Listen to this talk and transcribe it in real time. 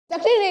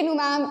Dr. Renu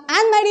ma'am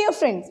and my dear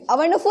friends, a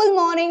wonderful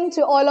morning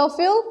to all of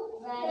you.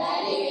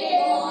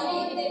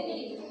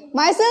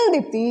 Myself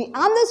Deepti,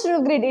 I am the student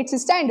of grade 8th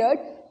standard.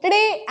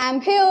 Today I am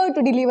here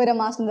to deliver a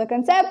master of the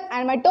concept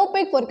and my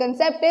topic for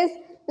concept is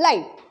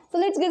light. So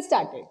let's get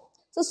started.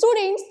 So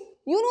students,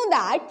 you know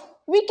that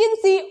we can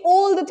see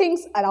all the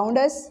things around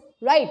us,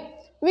 right?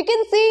 We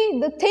can see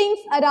the things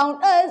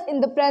around us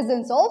in the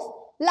presence of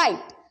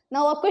light.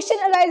 Now a question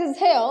arises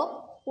here,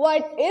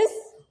 what is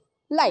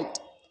light?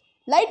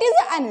 Light is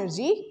an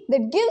energy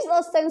that gives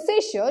us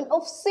sensation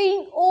of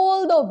seeing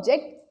all the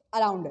objects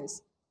around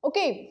us.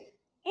 Okay,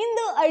 in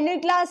the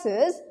earlier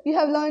classes, you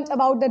have learned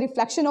about the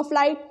reflection of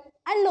light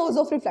and laws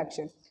of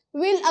reflection. We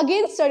will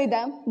again study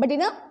them but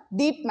in a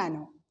deep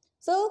manner.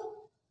 So,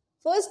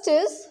 first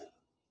is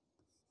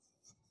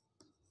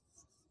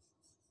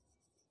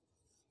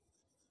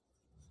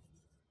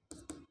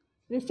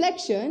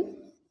reflection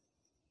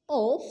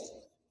of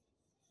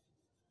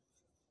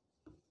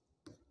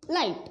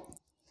light.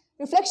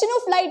 Reflection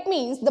of light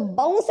means the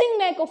bouncing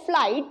back of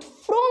light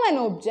from an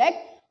object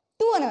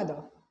to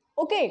another.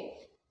 Okay,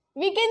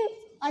 we can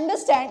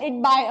understand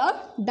it by a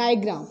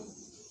diagram.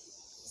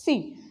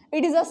 See,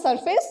 it is a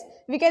surface.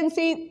 We can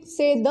say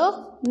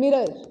the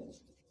mirror.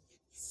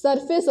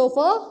 Surface of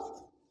a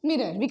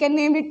mirror. We can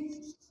name it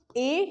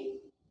A,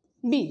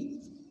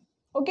 B.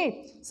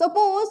 Okay,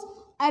 suppose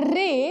a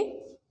ray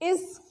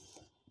is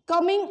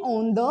coming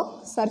on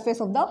the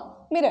surface of the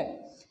mirror.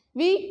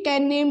 We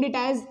can name it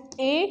as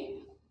A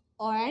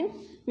and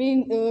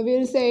we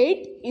will say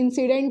it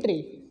incident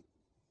ray.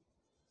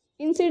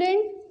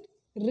 Incident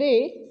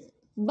ray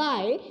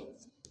by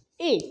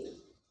A.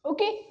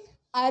 Okay.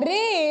 A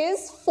ray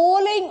is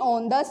falling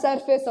on the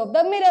surface of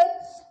the mirror.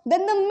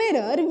 Then the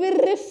mirror will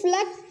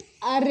reflect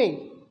a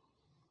ray.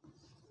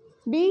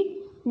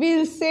 B. We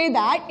will say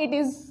that it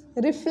is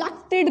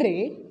reflected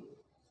ray.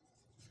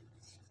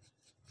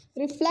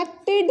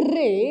 Reflected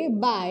ray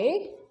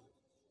by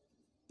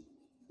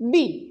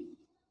B.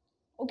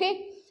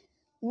 Okay.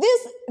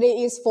 This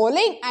ray is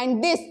falling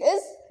and this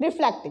is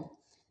reflecting.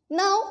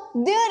 Now,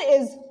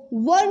 there is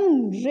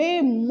one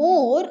ray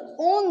more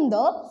on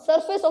the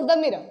surface of the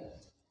mirror.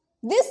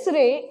 This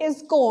ray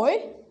is called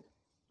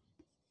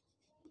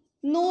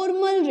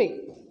normal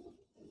ray.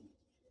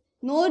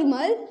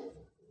 Normal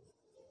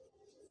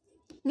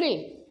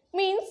ray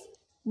means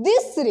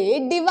this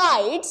ray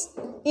divides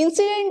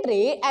incident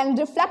ray and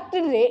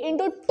reflected ray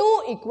into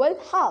two equal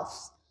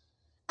halves.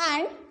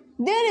 And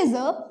there is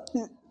a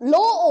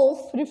law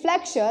of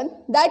reflection,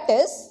 that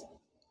is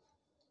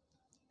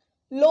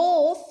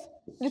law of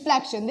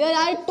reflection. There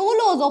are two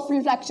laws of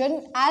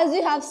reflection as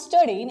you have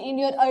studied in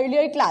your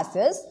earlier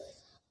classes.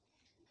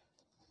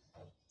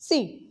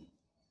 See,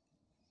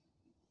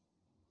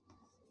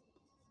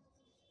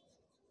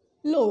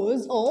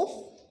 laws of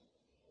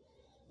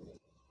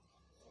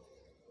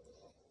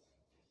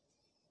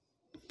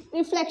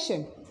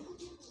reflection.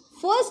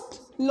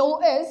 First law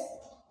is,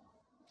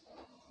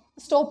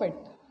 stop it.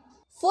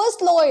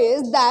 First law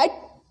is that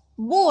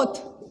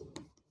both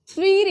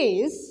three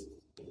rays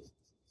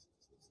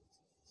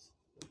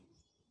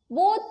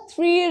will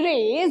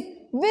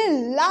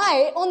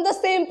lie on the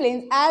same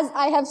plane. As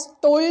I have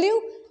told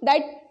you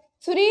that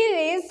three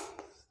rays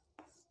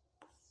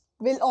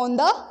will on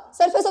the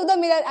surface of the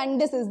mirror, and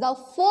this is the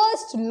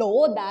first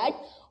law that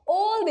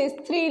all these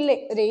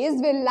three rays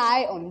will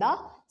lie on the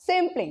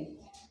same plane.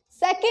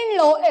 Second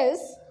law is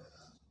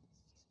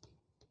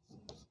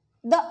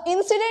the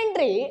incident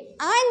ray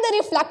and the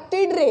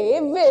reflected ray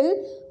will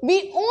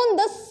be on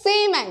the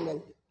same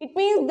angle. It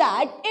means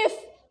that if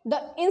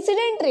the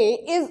incident ray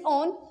is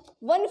on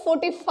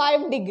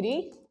 145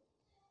 degree,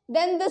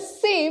 then the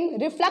same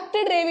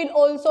reflected ray will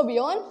also be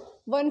on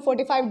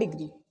 145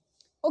 degree.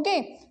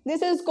 Okay,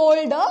 this is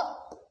called the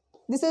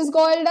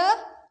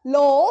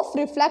law of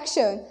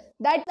reflection.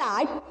 That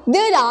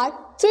there are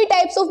three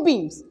types of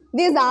beams.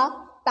 These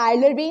are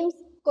parallel beams,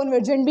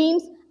 convergent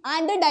beams,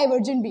 and the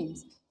divergent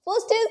beams.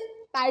 First is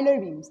parallel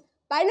beams.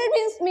 Parallel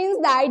beams means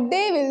that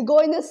they will go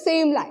in the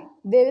same line.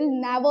 They will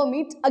never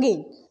meet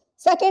again.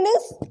 Second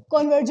is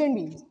convergent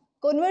beams.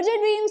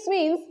 Convergent beams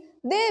means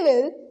they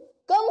will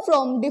come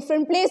from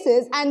different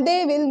places and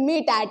they will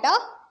meet at a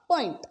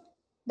point.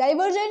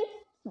 Divergent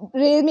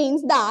ray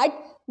means that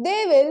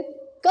they will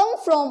come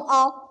from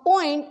a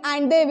point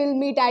and they will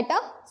meet at a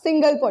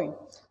single point.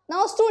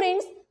 Now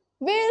students,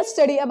 we will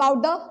study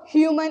about the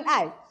human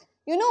eye.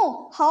 You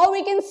know how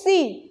we can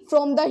see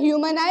from the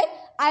human eye?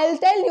 I will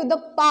tell you the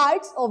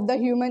parts of the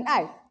human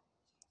eye.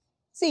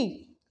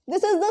 See,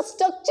 this is the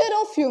structure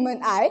of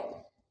human eye.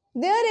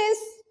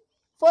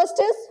 First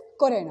is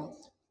cornea.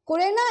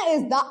 Cornea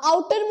is the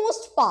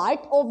outermost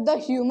part of the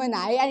human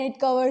eye and it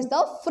covers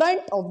the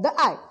front of the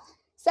eye.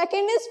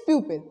 Second is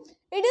pupil.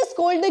 It is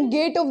called the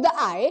gate of the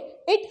eye.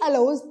 It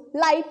allows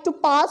light to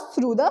pass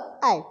through the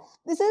eye.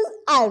 This is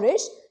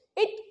iris.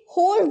 It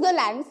holds the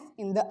lens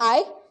in the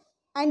eye,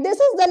 and this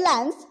is the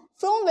lens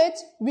from which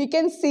we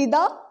can see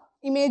the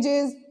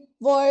images,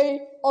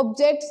 world,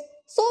 objects,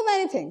 so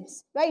many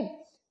things, right?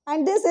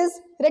 And this is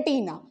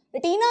retina.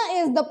 Retina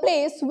is the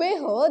place where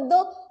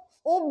the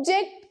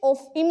object of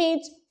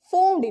image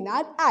formed in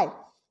our eye.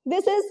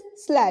 This is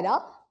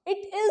sclera.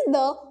 It is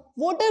the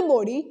water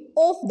body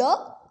of the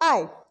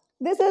eye.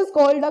 This is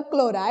called the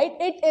chloride.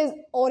 It is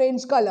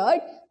orange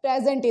colored,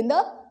 present in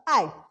the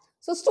eye.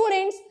 So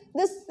students,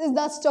 this is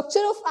the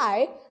structure of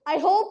eye. I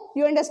hope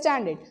you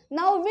understand it.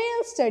 Now we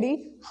will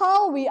study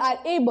how we are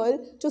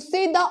able to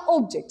see the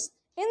objects.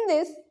 In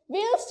this, we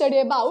will study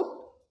about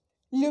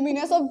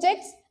luminous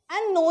objects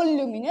and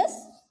non-luminous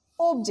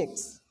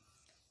objects.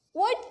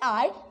 What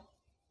are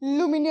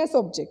luminous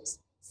objects?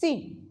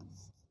 See,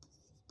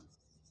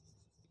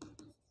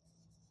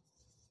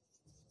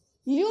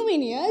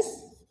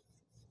 luminous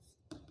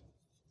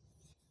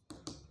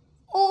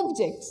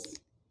objects.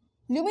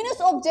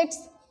 Luminous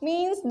objects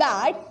means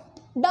that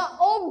the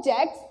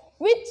objects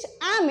which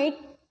emit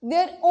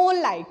their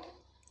own light.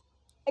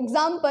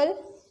 Example,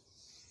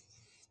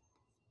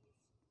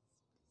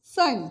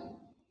 sun.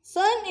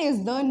 Sun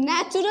is the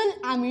natural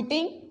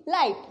emitting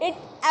light. It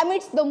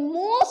emits the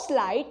most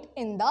light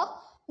in the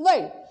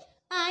world.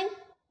 And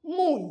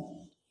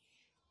moon.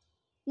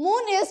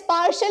 Moon is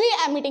partially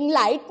emitting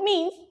light,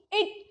 means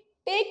it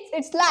takes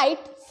its light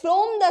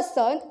from the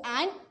sun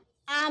and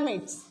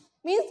emits.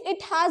 Means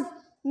it has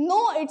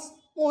its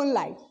own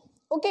light.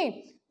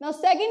 Okay. Now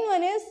second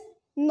one is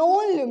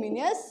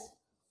non-luminous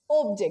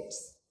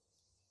objects.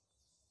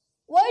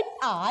 What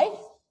are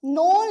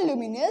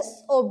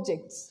non-luminous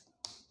objects?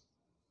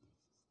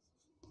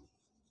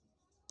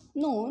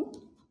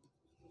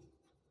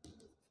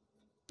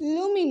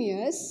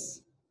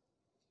 Non-luminous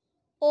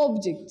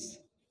objects.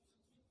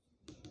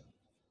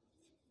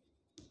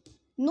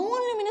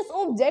 Non-luminous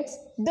objects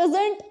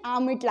doesn't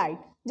emit light.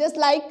 Just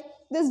like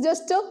this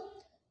duster.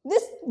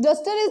 This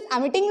duster is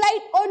emitting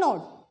light or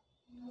not?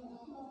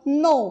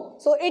 No.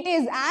 So it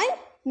is an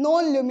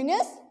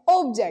non-luminous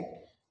object.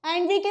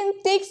 And we can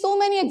take so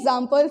many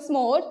examples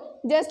more,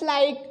 just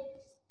like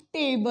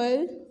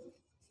table,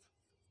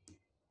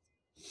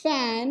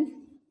 fan.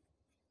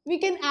 We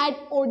can add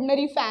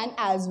ordinary fan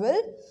as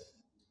well.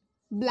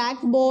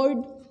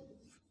 Blackboard.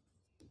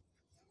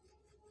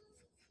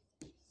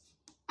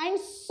 And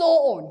so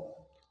on.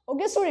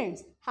 Okay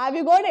students, have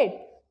you got it?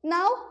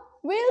 Now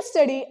we will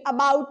study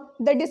about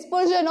the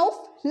dispersion of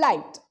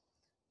light.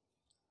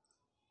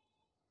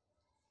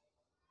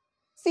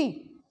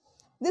 See,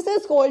 this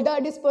is called the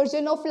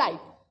dispersion of light.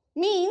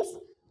 Means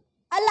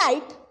a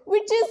light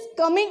which is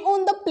coming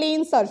on the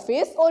plane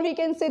surface, or we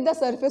can say the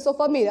surface of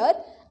a mirror,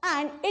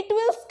 and it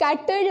will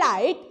scatter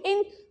light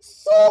in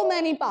so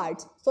many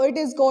parts. So it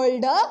is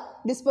called the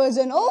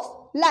dispersion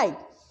of light.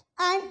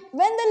 And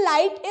when the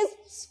light is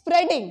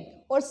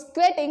spreading or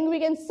scatting, we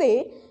can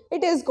say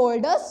it is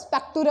called the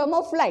spectrum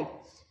of light.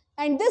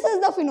 And this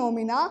is the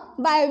phenomena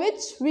by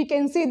which we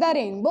can see the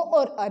rainbow,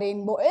 or a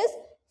rainbow is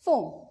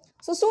formed.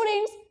 So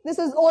students, this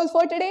is all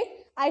for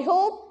today. I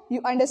hope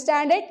you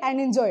understand it and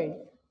enjoy it.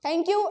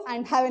 Thank you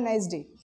and have a nice day.